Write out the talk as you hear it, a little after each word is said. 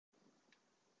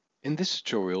In this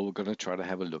tutorial, we're going to try to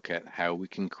have a look at how we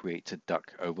can create a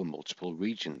duck over multiple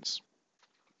regions.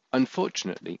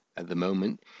 Unfortunately, at the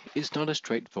moment, it's not as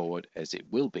straightforward as it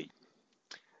will be,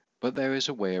 but there is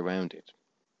a way around it.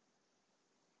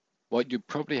 What you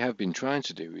probably have been trying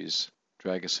to do is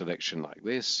drag a selection like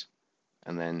this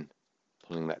and then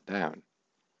pulling that down.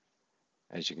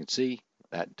 As you can see,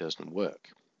 that doesn't work.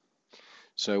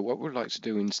 So what we'd like to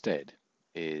do instead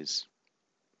is,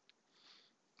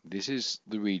 this is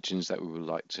the regions that we would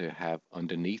like to have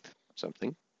underneath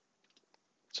something.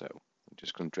 So I'm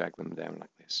just going to drag them down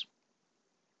like this.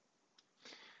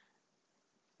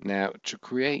 Now, to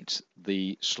create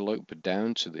the slope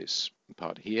down to this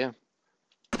part here,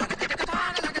 we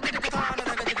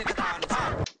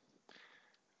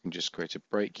can just create a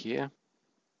break here,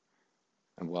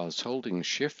 and whilst holding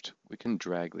Shift, we can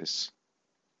drag this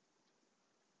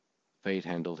fade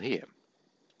handle here.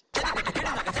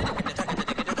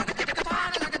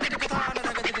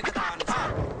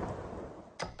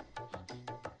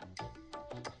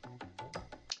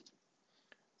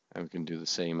 And we can do the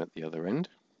same at the other end.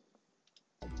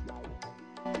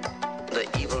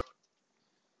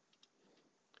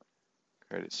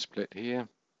 Create a split here,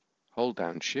 hold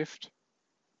down Shift,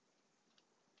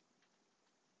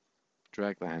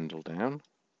 drag the handle down.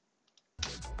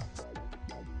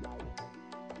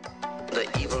 The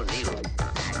evil needle.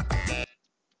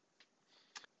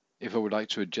 If I would like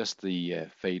to adjust the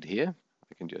fade here,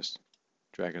 I can just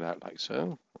drag it out like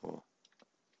so, or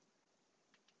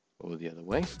the other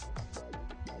way.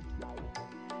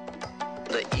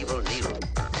 The evil needle.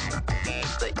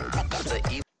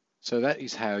 So that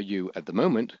is how you, at the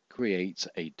moment, create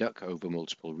a duck over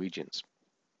multiple regions.